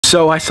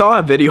So I saw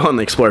a video on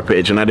the Explore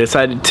page and I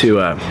decided to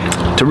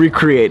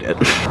recreate it.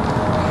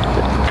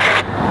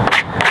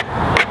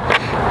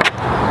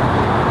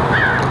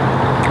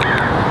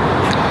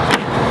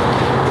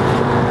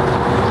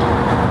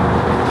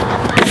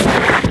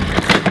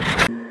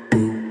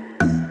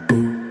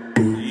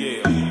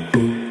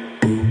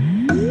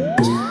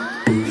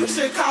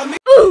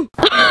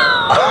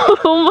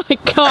 Oh my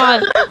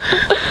god.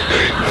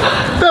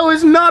 That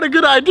was not a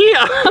good idea.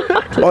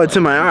 Oh, it's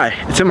in my eye.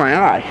 It's in my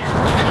eye.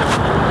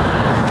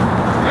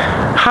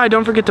 Hi,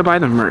 don't forget to buy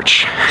the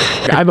merch.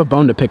 I have a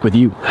bone to pick with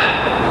you.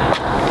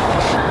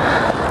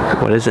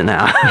 What is it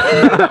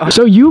now?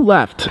 So you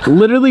left,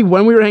 literally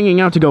when we were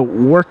hanging out to go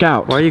work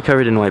out. Why are you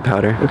covered in white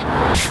powder?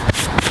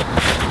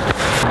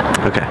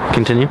 Okay,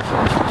 continue.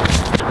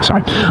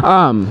 Sorry.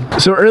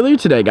 So earlier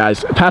today,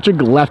 guys, Patrick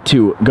left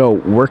to go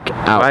work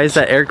out. Why is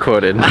that air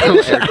quoted?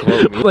 Don't air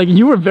quote me. Like,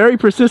 you were very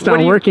persistent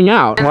on working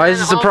out. Why is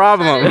this a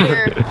problem?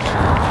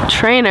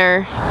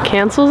 Trainer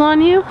cancels on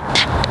you?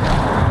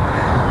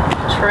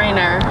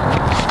 Trainer.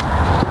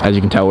 As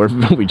you can tell,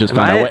 we just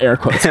found out what air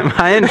quotes. Am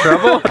I in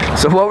trouble?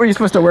 So what were you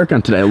supposed to work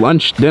on today?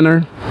 Lunch,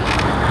 dinner?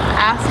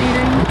 Ass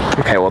eating.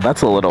 Okay, well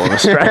that's a little of a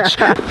stretch.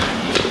 Can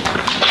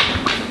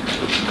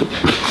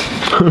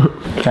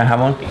I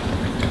have one?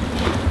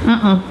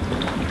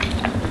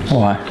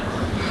 Why?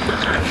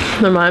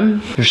 Never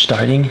mind. You're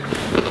starting to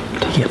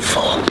get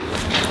full.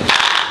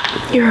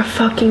 You're a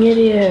fucking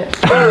idiot.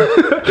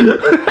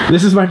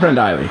 This is my friend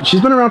Iley.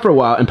 She's been around for a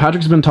while, and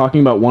Patrick's been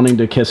talking about wanting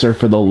to kiss her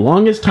for the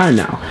longest time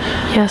now.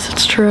 Yes,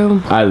 it's true.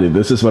 Iley,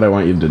 this is what I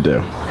want you to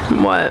do.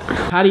 What?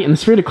 Patty, in the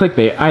spirit of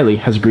clickbait, Iley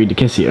has agreed to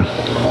kiss you.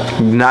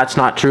 That's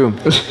not true.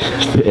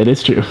 It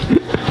is true.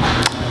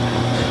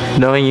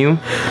 Knowing you,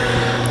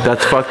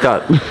 that's fucked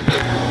up.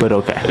 But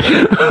okay.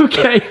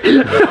 Okay.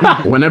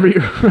 Whenever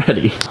you're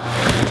ready.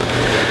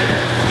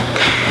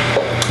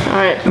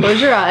 Alright,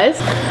 close your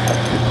eyes.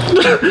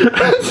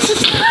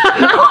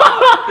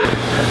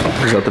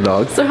 Was that the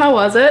dog? So how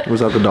was it?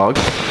 Was that the dog?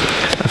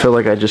 I feel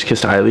like I just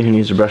kissed Iley, who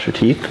needs to brush her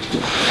teeth.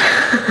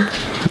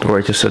 Or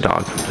I kissed a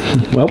dog.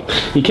 Well,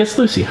 you kissed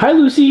Lucy. Hi,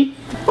 Lucy.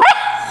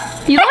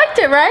 You liked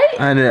it, right?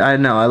 I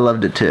know, I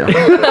loved it too.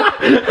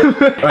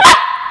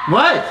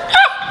 What?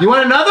 You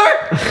want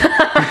another?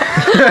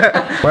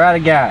 We're out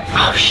of gas.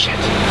 Oh, shit.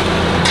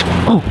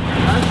 Oh.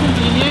 That's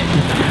convenient.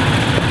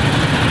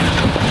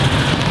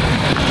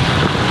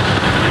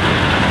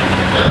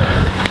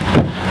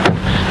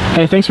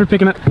 Hey, thanks for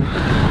picking up.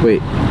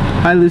 Wait.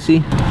 Hi,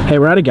 Lucy. Hey,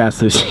 we're out of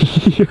gas,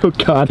 Lucy. Oh,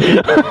 God.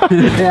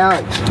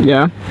 Yeah.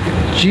 Yeah?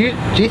 Do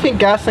you think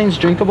gasoline's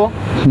drinkable?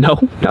 No,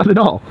 not at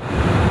all.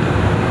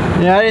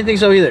 Yeah, I didn't think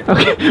so either.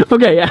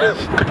 Okay, yeah.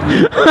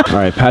 All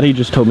right, Patty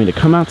just told me to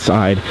come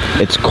outside.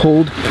 It's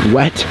cold,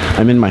 wet.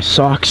 I'm in my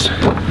socks.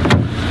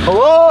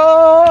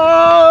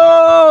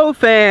 Hello,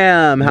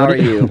 fam. How are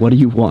you? What do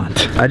you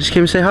want? I just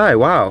came to say hi.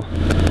 Wow.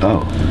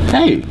 Oh.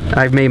 Hey.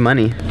 I've made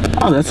money.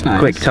 Oh, that's nice.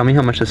 Quick, tell me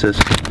how much this is.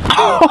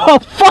 Oh,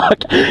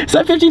 fuck. Is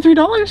that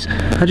 $53?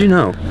 How'd you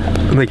know?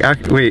 Like,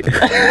 wait.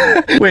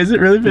 Wait, is it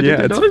really $53?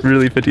 Yeah, it's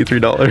really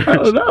 $53. I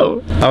don't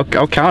know.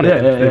 I'll count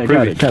it. Yeah,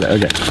 got it,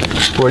 okay.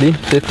 40,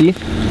 50,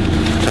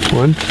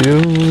 1,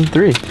 2,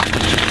 3.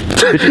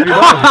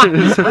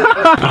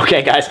 $53.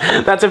 Okay, guys,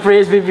 that's it for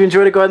today's video. If you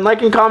enjoyed it, go ahead and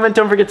like and comment.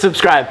 Don't forget to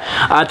subscribe.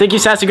 Thank you,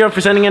 Sassy Girl,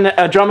 for sending in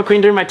a drama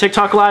queen during my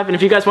TikTok live. And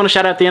if you guys want to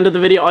shout out at the end of the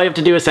video, all you have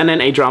to do is send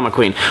in a drama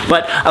queen.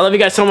 But I love you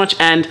guys so much,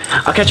 and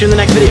I'll catch you in the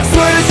next video.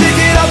 Swear to stick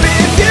it up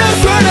if you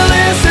swear to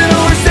listen.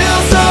 We're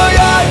still so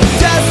young,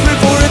 desperate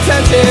for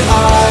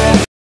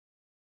attention.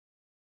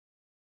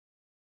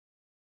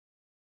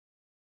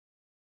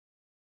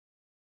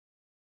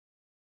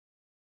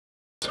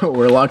 So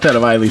we're locked out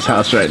of Iley's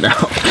house right now.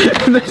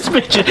 And this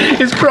bitch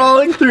is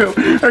crawling through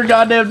her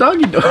goddamn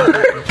doggy door.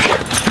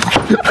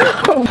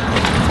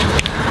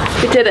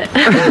 We did it.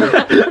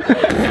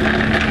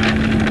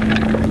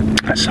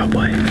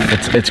 Subway.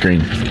 It's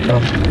green.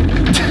 Oh.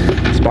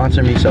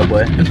 Sponsor me,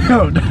 Subway.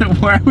 No,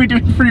 why are we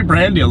doing free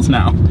brand deals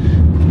now?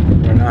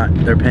 They're not.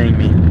 They're paying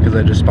me because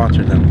I just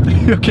sponsored them.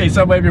 Okay,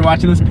 Subway, if you're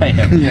watching this, pay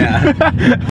him. Yeah.